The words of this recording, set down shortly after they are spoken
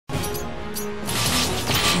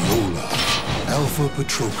Alpha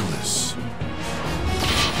Patroclus.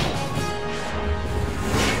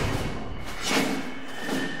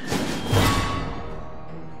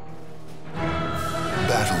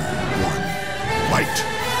 Battle 1. Fight!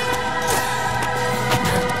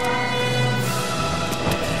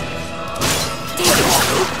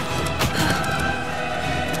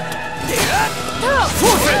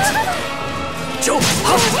 Forfeit! Jump!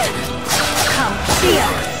 Come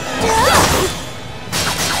here!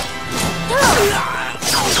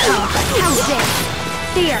 How's this?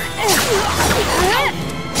 There!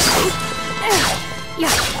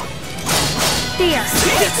 Yeah! There!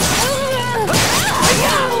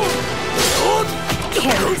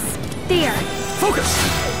 Careless! There! Focus!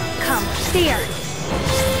 Come! There!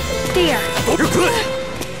 There! You're good!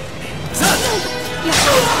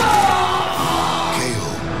 KO.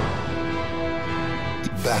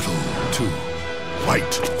 Battle 2.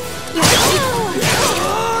 Fight!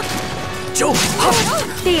 Jump!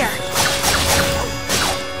 There!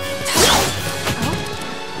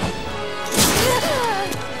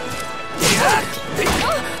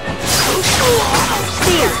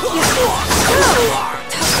 There!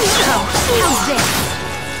 How's this?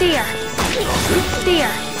 There!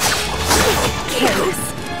 There! Careless!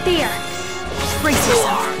 There! Brace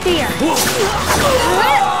yourself! There!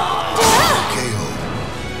 KO.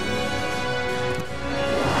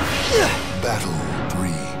 Battle 3.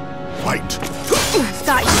 Fight!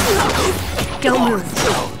 Got you! Don't move!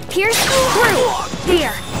 Pierce through!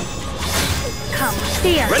 There! Come!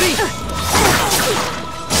 There! Ready?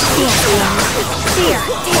 There! There!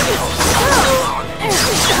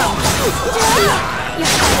 Come!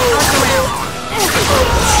 Arc around!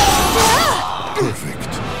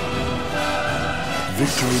 Perfect.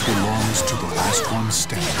 Victory belongs to the last one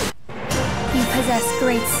standing. You possess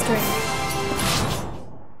great strength.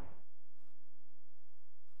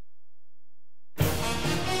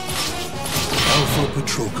 Alpha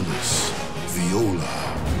Patroclus. Viola.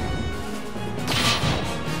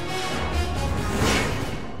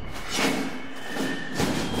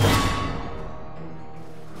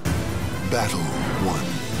 Battle 1.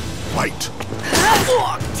 Fight!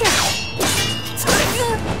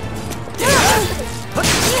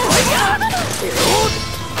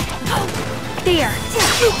 There!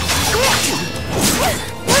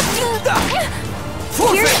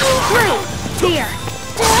 Pierce through! There!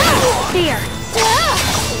 There!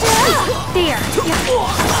 There!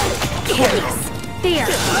 Careless! There!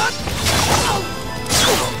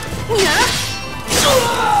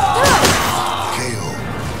 KO.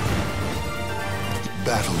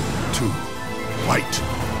 Battle 2. Fight!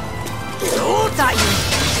 Got you!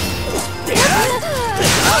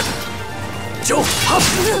 Jump!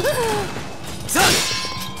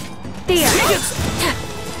 There!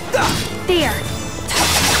 There!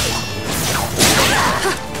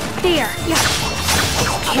 There!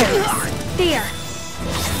 Careless! There!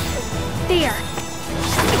 There!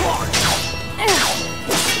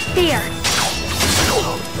 There!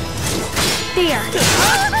 There!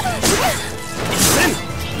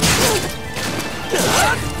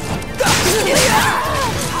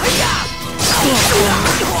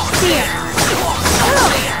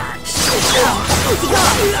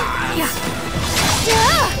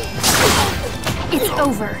 It's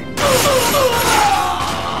over.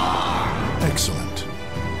 Excellent.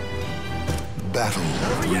 Battle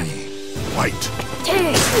 3. Fight!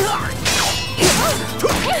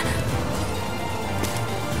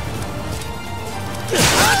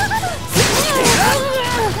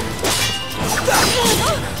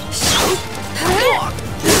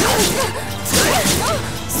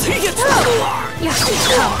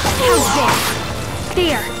 How's this?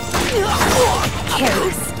 There!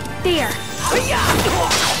 Careless! There!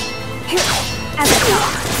 Avylon!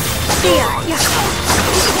 There!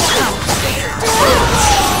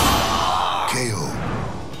 KO.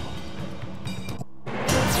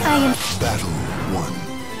 I am... Battle 1.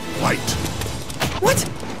 Fight! What?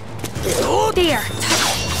 There!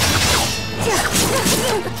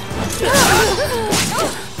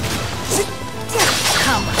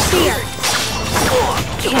 Come! There!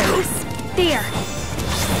 Careless! There!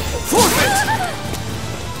 Forfeit!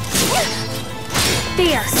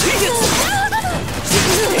 There!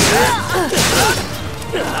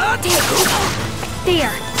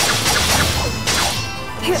 There!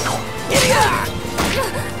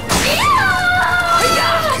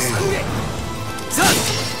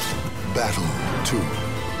 Battle 2.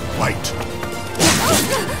 Fight!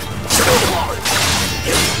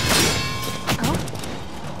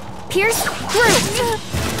 Pierce through!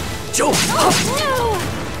 Jump!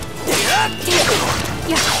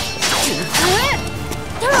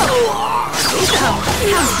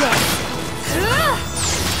 How's this?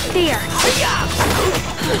 There.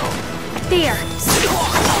 There.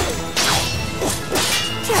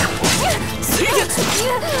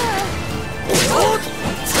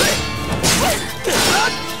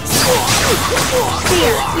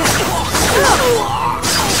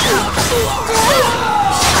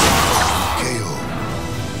 KO.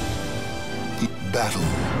 Battle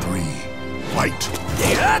 3. Fight.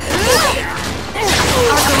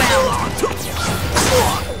 Arc around.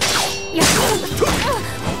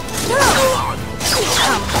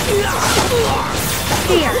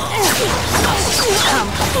 There.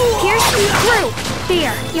 Pierce through.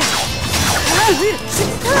 There.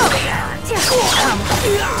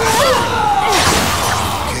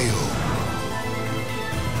 KO.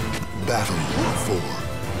 Battle 4.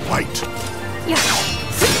 Fight.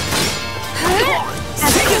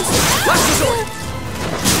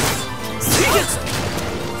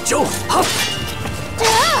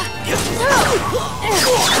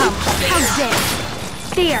 How's this?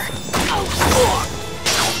 There.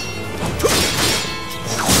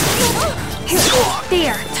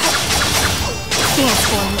 There. Dance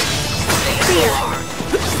for me. There.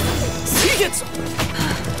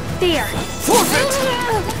 There. Forfeit!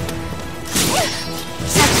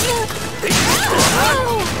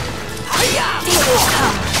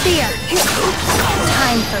 There.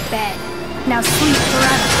 Time for bed. Now sleep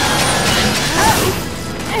forever.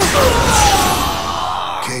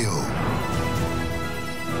 KO.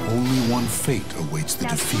 Only one fate awaits the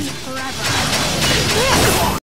Now sleep defeated. forever.